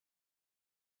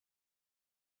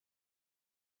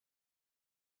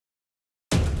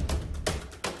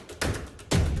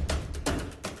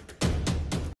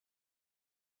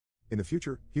In the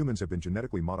future, humans have been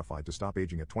genetically modified to stop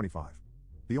aging at 25.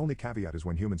 The only caveat is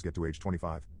when humans get to age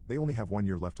 25, they only have 1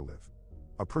 year left to live.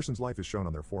 A person's life is shown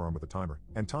on their forearm with a timer,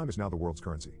 and time is now the world's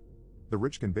currency. The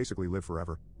rich can basically live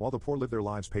forever, while the poor live their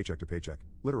lives paycheck to paycheck,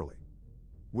 literally.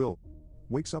 Will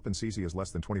wakes up and sees he has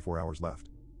less than 24 hours left.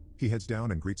 He heads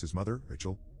down and greets his mother,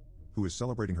 Rachel, who is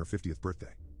celebrating her 50th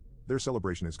birthday. Their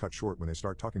celebration is cut short when they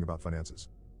start talking about finances.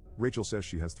 Rachel says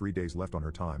she has 3 days left on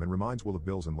her time and reminds Will of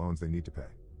bills and loans they need to pay.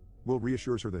 Will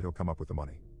reassures her that he'll come up with the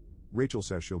money. Rachel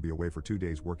says she'll be away for 2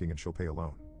 days working and she'll pay a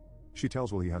loan. She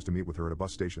tells Will he has to meet with her at a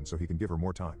bus station so he can give her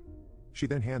more time. She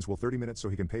then hands Will 30 minutes so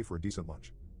he can pay for a decent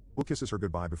lunch. Will kisses her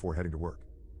goodbye before heading to work.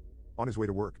 On his way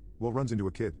to work, Will runs into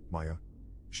a kid, Maya.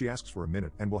 She asks for a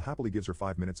minute and Will happily gives her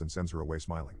 5 minutes and sends her away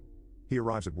smiling. He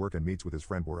arrives at work and meets with his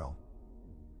friend Borel.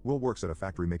 Will works at a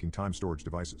factory making time storage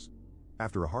devices.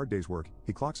 After a hard day's work,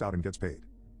 he clocks out and gets paid.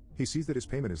 He sees that his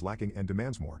payment is lacking and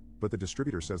demands more, but the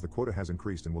distributor says the quota has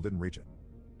increased and Will didn't reach it.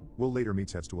 Will later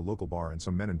heads to a local bar and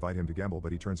some men invite him to gamble,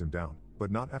 but he turns him down,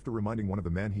 but not after reminding one of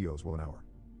the men he owes Will an hour.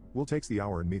 Will takes the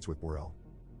hour and meets with Borel.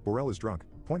 Borel is drunk,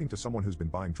 pointing to someone who's been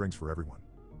buying drinks for everyone.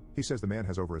 He says the man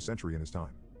has over a century in his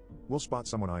time. Will spots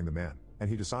someone eyeing the man, and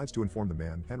he decides to inform the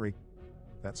man, Henry,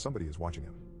 that somebody is watching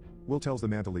him. Will tells the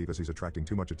man to leave as he's attracting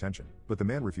too much attention, but the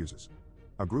man refuses.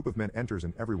 A group of men enters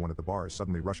and everyone at the bar is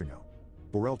suddenly rushing out.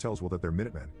 Borel tells Will that they're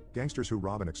Minutemen, gangsters who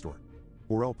rob and extort.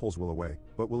 Borel pulls Will away,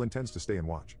 but Will intends to stay and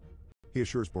watch. He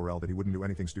assures Borel that he wouldn't do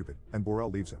anything stupid, and Borel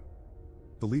leaves him.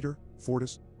 The leader,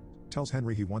 Fortis, tells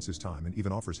Henry he wants his time and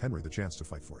even offers Henry the chance to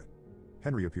fight for it.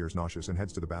 Henry appears nauseous and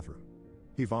heads to the bathroom.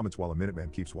 He vomits while a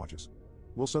Minuteman keeps watches.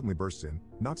 Will suddenly bursts in,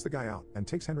 knocks the guy out, and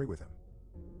takes Henry with him.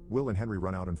 Will and Henry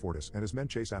run out and Fortis and his men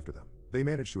chase after them. They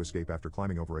manage to escape after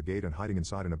climbing over a gate and hiding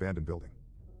inside an abandoned building.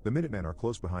 The Minutemen are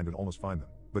close behind and almost find them,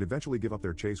 but eventually give up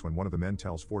their chase when one of the men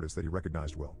tells Fortis that he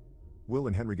recognized Will. Will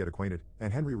and Henry get acquainted,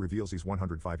 and Henry reveals he's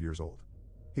 105 years old.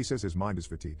 He says his mind is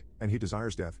fatigued, and he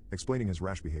desires death, explaining his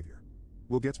rash behavior.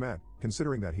 Will gets mad,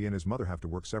 considering that he and his mother have to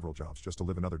work several jobs just to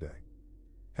live another day.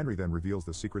 Henry then reveals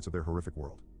the secrets of their horrific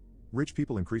world. Rich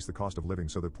people increase the cost of living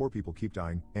so that poor people keep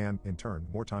dying, and, in turn,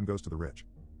 more time goes to the rich.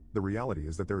 The reality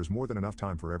is that there is more than enough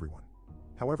time for everyone.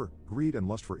 However, greed and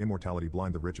lust for immortality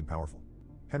blind the rich and powerful.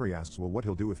 Henry asks Will what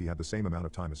he'll do if he had the same amount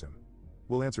of time as him.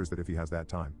 Will answers that if he has that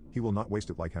time, he will not waste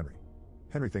it like Henry.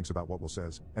 Henry thinks about what Will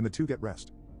says, and the two get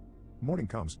rest. Morning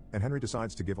comes, and Henry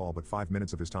decides to give all but 5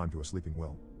 minutes of his time to a sleeping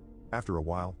Will. After a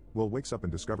while, Will wakes up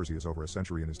and discovers he is over a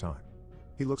century in his time.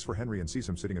 He looks for Henry and sees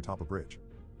him sitting atop a bridge.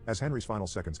 As Henry's final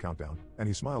seconds count down, and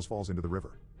he smiles falls into the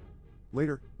river.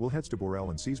 Later, Will heads to Borel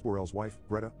and sees Borel's wife,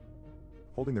 Greta,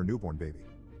 holding their newborn baby.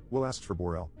 Will asks for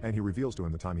Borel, and he reveals to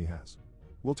him the time he has.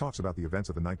 Will talks about the events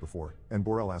of the night before, and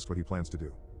Borel asks what he plans to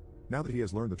do. Now that he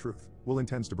has learned the truth, Will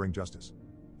intends to bring justice.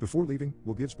 Before leaving,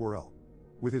 Will gives Borel.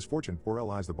 With his fortune, Borel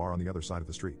eyes the bar on the other side of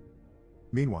the street.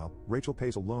 Meanwhile, Rachel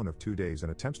pays a loan of 2 days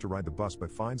and attempts to ride the bus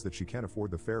but finds that she can't afford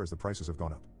the fare as the prices have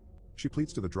gone up. She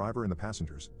pleads to the driver and the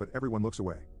passengers, but everyone looks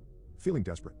away. Feeling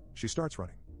desperate, she starts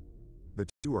running. The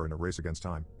two are in a race against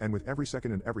time, and with every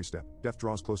second and every step, death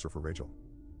draws closer for Rachel.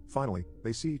 Finally,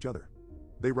 they see each other.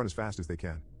 They run as fast as they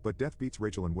can, but death beats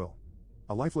Rachel and Will.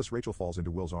 A lifeless Rachel falls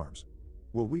into Will's arms.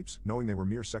 Will weeps, knowing they were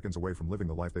mere seconds away from living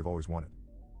the life they've always wanted.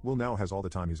 Will now has all the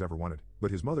time he's ever wanted,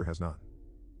 but his mother has none.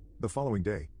 The following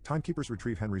day, timekeepers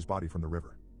retrieve Henry's body from the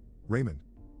river. Raymond,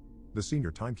 the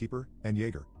senior timekeeper, and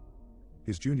Jaeger,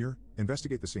 his junior,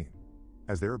 investigate the scene.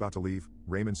 As they're about to leave,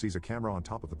 Raymond sees a camera on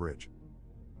top of the bridge.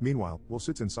 Meanwhile, Will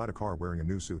sits inside a car wearing a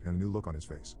new suit and a new look on his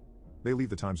face. They leave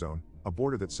the time zone, a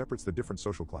border that separates the different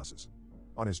social classes.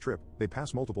 On his trip, they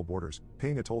pass multiple borders,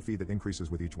 paying a toll fee that increases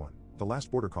with each one. The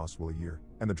last border costs Will a year,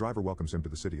 and the driver welcomes him to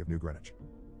the city of New Greenwich.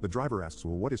 The driver asks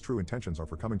Will what his true intentions are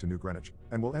for coming to New Greenwich,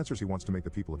 and Will answers he wants to make the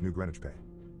people of New Greenwich pay.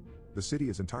 The city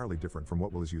is entirely different from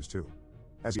what Will is used to.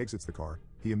 As he exits the car,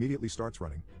 he immediately starts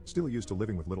running, still used to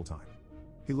living with little time.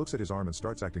 He looks at his arm and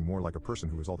starts acting more like a person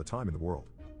who has all the time in the world.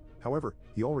 However,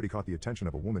 he already caught the attention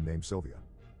of a woman named Sylvia.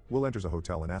 Will enters a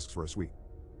hotel and asks for a suite.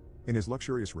 In his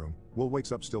luxurious room, Will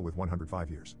wakes up still with 105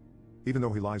 years. Even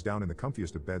though he lies down in the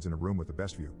comfiest of beds in a room with the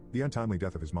best view, the untimely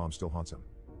death of his mom still haunts him.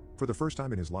 For the first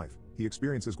time in his life, he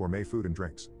experiences gourmet food and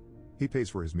drinks. He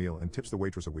pays for his meal and tips the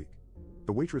waitress a week.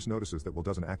 The waitress notices that Will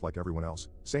doesn't act like everyone else,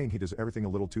 saying he does everything a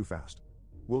little too fast.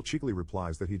 Will cheekily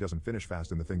replies that he doesn't finish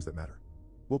fast in the things that matter.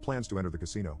 Will plans to enter the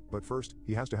casino, but first,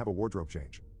 he has to have a wardrobe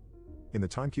change. In the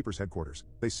timekeeper's headquarters,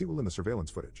 they see Will in the surveillance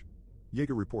footage.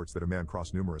 Jaeger reports that a man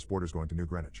crossed numerous borders going to New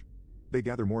Greenwich. They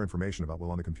gather more information about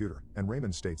Will on the computer, and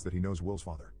Raymond states that he knows Will's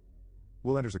father.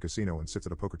 Will enters a casino and sits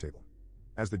at a poker table.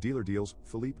 As the dealer deals,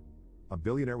 Philippe, a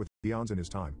billionaire with eons in his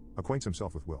time, acquaints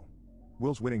himself with Will.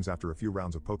 Will's winnings after a few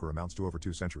rounds of poker amounts to over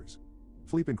 2 centuries.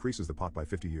 Philippe increases the pot by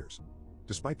 50 years.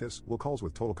 Despite this, Will calls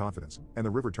with total confidence, and the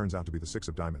river turns out to be the 6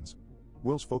 of diamonds.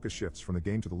 Will's focus shifts from the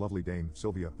game to the lovely dame,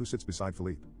 Sylvia, who sits beside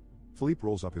Philippe. Philippe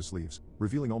rolls up his sleeves,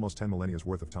 revealing almost 10 millennia's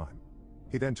worth of time.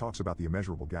 He then talks about the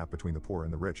immeasurable gap between the poor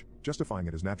and the rich, justifying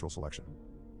it as natural selection.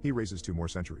 He raises 2 more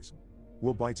centuries.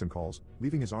 Will bites and calls,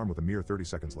 leaving his arm with a mere 30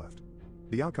 seconds left.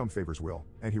 The outcome favors Will,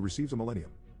 and he receives a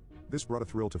millennium. This brought a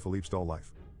thrill to Philippe's dull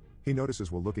life. He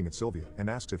notices Will looking at Sylvia and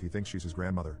asks if he thinks she's his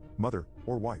grandmother, mother,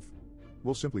 or wife.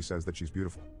 Will simply says that she's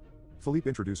beautiful. Philippe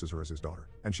introduces her as his daughter,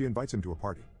 and she invites him to a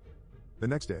party. The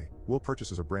next day, Will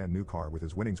purchases a brand new car with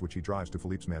his winnings, which he drives to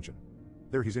Philippe's mansion.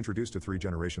 There he's introduced to 3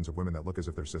 generations of women that look as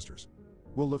if they're sisters.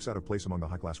 Will looks out of place among the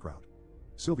high-class crowd.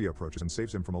 Sylvia approaches and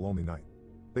saves him from a lonely night.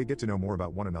 They get to know more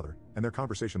about one another, and their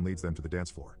conversation leads them to the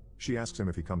dance floor. She asks him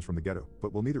if he comes from the ghetto,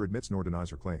 but Will neither admits nor denies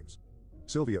her claims.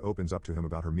 Sylvia opens up to him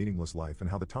about her meaningless life and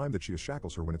how the time that she is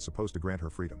shackles her when it's supposed to grant her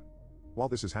freedom. While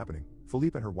this is happening,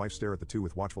 Philippe and her wife stare at the two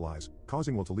with watchful eyes,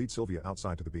 causing Will to lead Sylvia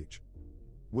outside to the beach.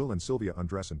 Will and Sylvia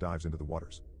undress and dives into the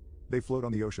waters. They float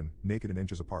on the ocean, naked and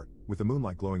inches apart, with the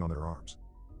moonlight glowing on their arms.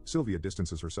 Sylvia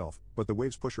distances herself, but the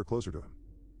waves push her closer to him.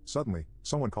 Suddenly,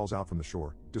 someone calls out from the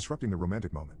shore, disrupting the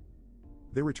romantic moment.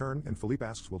 They return, and Philippe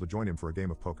asks Will to join him for a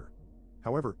game of poker.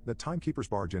 However, the timekeepers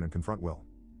barge in and confront Will.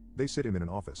 They sit him in an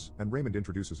office, and Raymond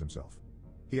introduces himself.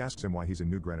 He asks him why he's in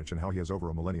New Greenwich and how he has over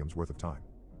a millennium's worth of time.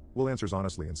 Will answers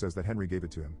honestly and says that Henry gave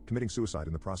it to him, committing suicide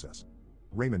in the process.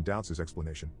 Raymond doubts his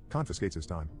explanation, confiscates his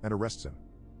time, and arrests him.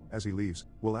 As he leaves,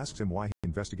 Will asks him why he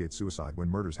investigates suicide when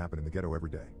murders happen in the ghetto every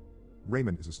day.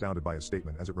 Raymond is astounded by his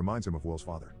statement as it reminds him of Will's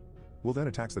father. Will then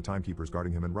attacks the timekeepers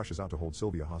guarding him and rushes out to hold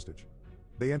Sylvia hostage.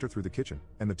 They enter through the kitchen,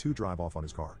 and the two drive off on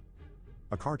his car.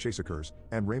 A car chase occurs,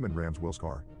 and Raymond rams Will's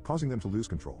car, causing them to lose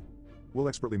control. Will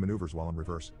expertly maneuvers while in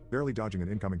reverse, barely dodging an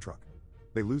incoming truck.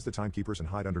 They lose the timekeepers and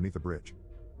hide underneath a bridge.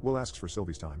 Will asks for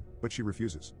Sylvie's time, but she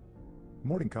refuses.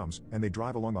 Morning comes, and they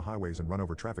drive along the highways and run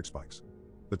over traffic spikes.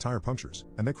 The tire punctures,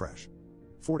 and they crash.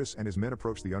 Fortis and his men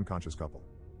approach the unconscious couple.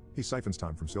 He siphons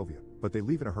time from Sylvia, but they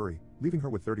leave in a hurry, leaving her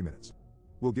with 30 minutes.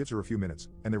 Will gives her a few minutes,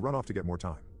 and they run off to get more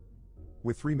time.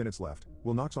 With 3 minutes left,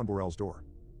 Will knocks on Borel's door.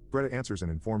 Greta answers and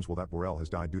informs Will that Borel has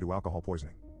died due to alcohol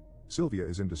poisoning. Sylvia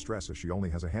is in distress as she only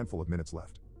has a handful of minutes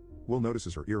left. Will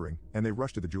notices her earring, and they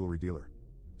rush to the jewelry dealer.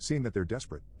 Seeing that they're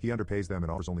desperate, he underpays them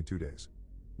and offers only 2 days.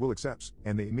 Will accepts,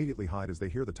 and they immediately hide as they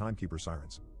hear the timekeeper's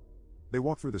sirens. They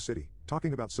walk through the city,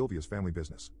 talking about Sylvia's family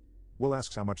business. Will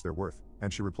asks how much they're worth,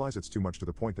 and she replies it's too much, to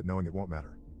the point that knowing it won't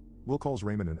matter. Will calls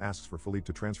Raymond and asks for Philippe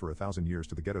to transfer 1,000 years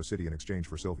to the ghetto city in exchange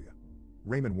for Sylvia.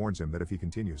 Raymond warns him that if he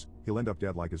continues, he'll end up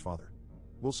dead like his father.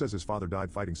 Will says his father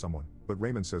died fighting someone, but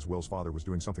Raymond says Will's father was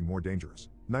doing something more dangerous.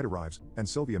 Night arrives, and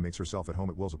Sylvia makes herself at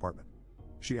home at Will's apartment.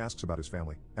 She asks about his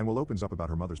family, and Will opens up about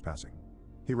her mother's passing.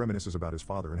 He reminisces about his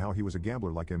father and how he was a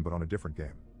gambler like him but on a different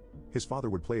game. His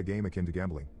father would play a game akin to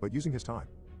gambling, but using his time.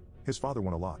 His father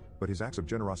won a lot, but his acts of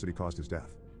generosity caused his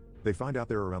death. They find out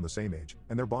they're around the same age,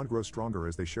 and their bond grows stronger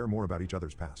as they share more about each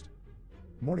other's past.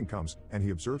 Morning comes, and he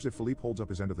observes if Philippe holds up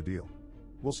his end of the deal.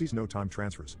 Will sees no time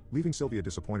transfers, leaving Sylvia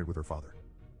disappointed with her father.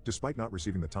 Despite not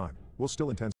receiving the time, Will still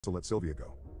intends to let Sylvia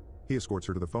go. He escorts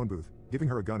her to the phone booth, giving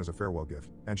her a gun as a farewell gift,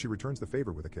 and she returns the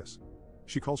favor with a kiss.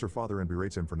 She calls her father and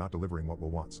berates him for not delivering what Will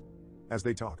wants. As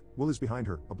they talk, Will is behind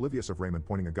her, oblivious of Raymond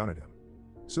pointing a gun at him.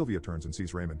 Sylvia turns and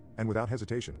sees Raymond, and without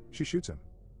hesitation, she shoots him.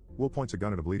 Will points a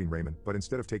gun at a bleeding Raymond, but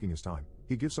instead of taking his time,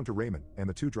 he gives some to Raymond, and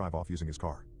the two drive off using his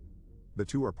car. The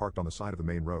two are parked on the side of the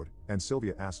main road, and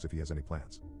Sylvia asks if he has any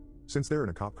plans. Since they're in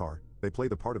a cop car, they play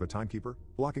the part of a timekeeper,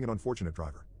 blocking an unfortunate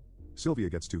driver. Sylvia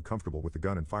gets too comfortable with the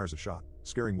gun and fires a shot,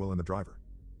 scaring Will and the driver.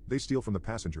 They steal from the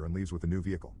passenger and leaves with the new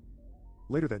vehicle.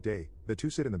 Later that day, the two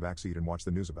sit in the backseat and watch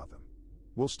the news about them.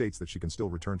 Will states that she can still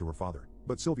return to her father,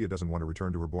 but Sylvia doesn't want to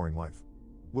return to her boring life.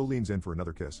 Will leans in for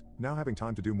another kiss, now having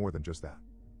time to do more than just that.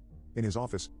 In his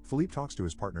office, Philippe talks to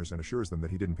his partners and assures them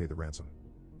that he didn't pay the ransom.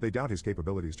 They doubt his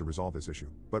capabilities to resolve this issue,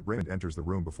 but Raymond enters the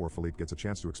room before Philippe gets a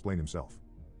chance to explain himself.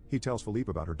 He tells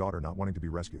Philippe about her daughter not wanting to be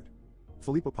rescued.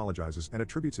 Philippe apologizes and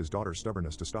attributes his daughter's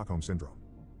stubbornness to Stockholm Syndrome.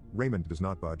 Raymond does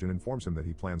not budge and informs him that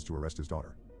he plans to arrest his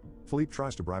daughter. Philippe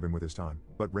tries to bribe him with his time,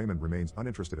 but Raymond remains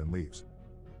uninterested and leaves.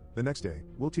 The next day,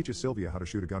 Will teaches Sylvia how to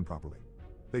shoot a gun properly.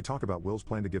 They talk about Will's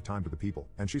plan to give time to the people,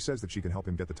 and she says that she can help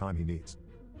him get the time he needs.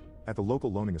 At the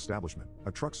local loaning establishment,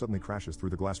 a truck suddenly crashes through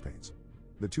the glass panes.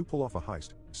 The two pull off a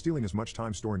heist, stealing as much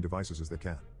time storing devices as they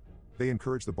can. They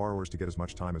encourage the borrowers to get as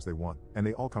much time as they want, and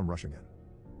they all come rushing in.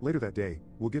 Later that day,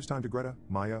 Will gives time to Greta,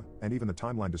 Maya, and even the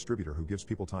timeline distributor who gives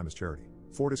people time as charity.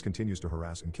 Fortis continues to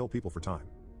harass and kill people for time.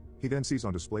 He then sees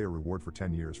on display a reward for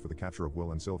 10 years for the capture of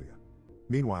Will and Sylvia.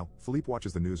 Meanwhile, Philippe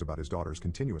watches the news about his daughter's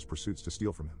continuous pursuits to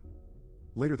steal from him.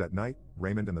 Later that night,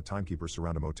 Raymond and the timekeepers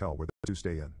surround a motel where the two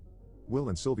stay in. Will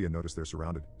and Sylvia notice they're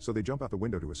surrounded, so they jump out the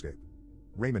window to escape.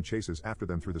 Raymond chases after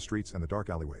them through the streets and the dark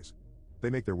alleyways. They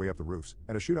make their way up the roofs,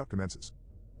 and a shootout commences.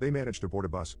 They manage to board a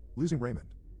bus, losing Raymond.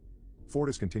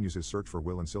 Fortis continues his search for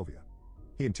Will and Sylvia.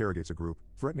 He interrogates a group,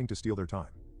 threatening to steal their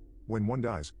time. When one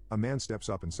dies, a man steps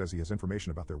up and says he has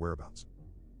information about their whereabouts.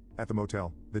 At the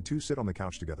motel, the two sit on the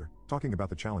couch together, talking about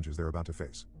the challenges they're about to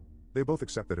face. They both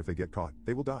accept that if they get caught,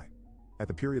 they will die. At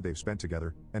the period they've spent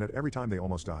together, and at every time they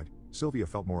almost died, Sylvia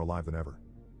felt more alive than ever.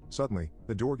 Suddenly,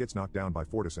 the door gets knocked down by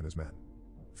Fortis and his men.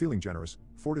 Feeling generous,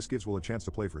 Fortis gives Will a chance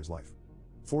to play for his life.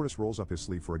 Fortis rolls up his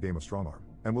sleeve for a game of strong arm,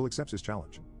 and Will accepts his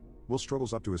challenge. Will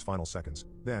struggles up to his final seconds,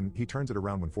 then, he turns it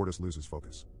around when Fortis loses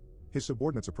focus. His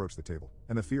subordinates approach the table,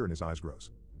 and the fear in his eyes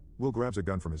grows. Will grabs a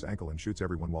gun from his ankle and shoots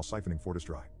everyone while siphoning Fortis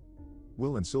dry.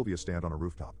 Will and Sylvia stand on a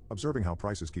rooftop, observing how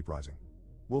prices keep rising.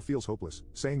 Will feels hopeless,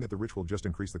 saying that the rich will just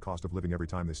increase the cost of living every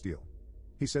time they steal.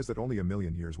 He says that only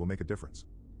 1,000,000 years will make a difference.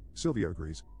 Sylvia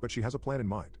agrees, but she has a plan in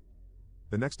mind.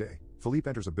 The next day, Philippe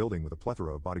enters a building with a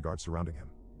plethora of bodyguards surrounding him.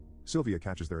 Sylvia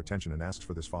catches their attention and asks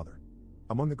for this father.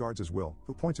 Among the guards is Will,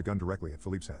 who points a gun directly at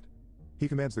Philippe's head. He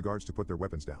commands the guards to put their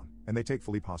weapons down, and they take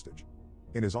Philippe hostage.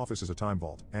 In his office is a time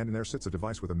vault, and in there sits a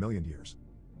device with 1,000,000 years.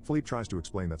 Philippe tries to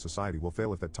explain that society will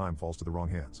fail if that time falls to the wrong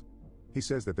hands. He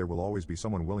says that there will always be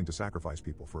someone willing to sacrifice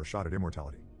people for a shot at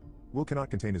immortality. Will cannot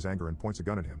contain his anger and points a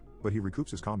gun at him, but he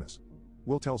recoups his calmness.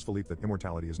 Will tells Philippe that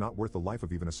immortality is not worth the life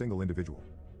of even a single individual.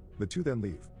 The two then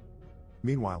leave.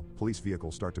 Meanwhile, police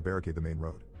vehicles start to barricade the main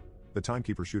road. The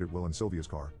timekeepers shoot at Will and Sylvia's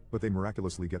car, but they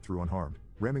miraculously get through unharmed,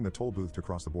 ramming the toll booth to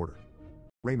cross the border.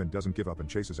 Raymond doesn't give up and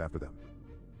chases after them.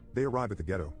 They arrive at the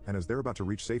ghetto, and as they're about to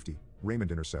reach safety,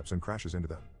 Raymond intercepts and crashes into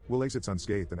them. Will exits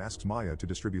unscathed and asks Maya to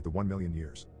distribute the 1,000,000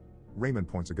 years. Raymond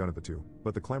points a gun at the two,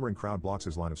 but the clamoring crowd blocks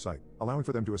his line of sight, allowing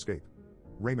for them to escape.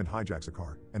 Raymond hijacks a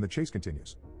car, and the chase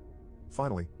continues.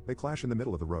 Finally, they clash in the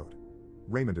middle of the road.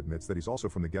 Raymond admits that he's also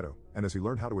from the ghetto, and as he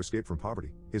learned how to escape from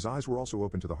poverty, his eyes were also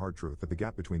open to the hard truth that the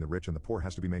gap between the rich and the poor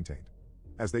has to be maintained.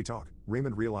 As they talk,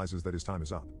 Raymond realizes that his time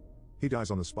is up. He dies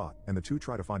on the spot, and the two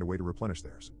try to find a way to replenish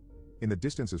theirs. In the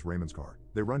distance is Raymond's car.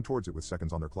 They run towards it with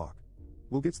seconds on their clock.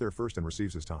 Will gets there first and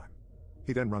receives his time.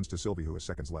 He then runs to Sylvie, who has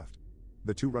seconds left.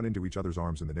 The two run into each other's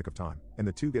arms in the nick of time, and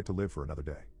the two get to live for another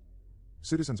day.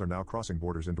 Citizens are now crossing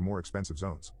borders into more expensive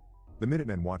zones. The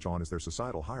Minutemen watch on as their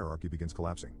societal hierarchy begins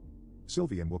collapsing.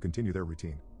 Sylvie and Will continue their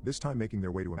routine, this time making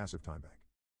their way to a massive time bank.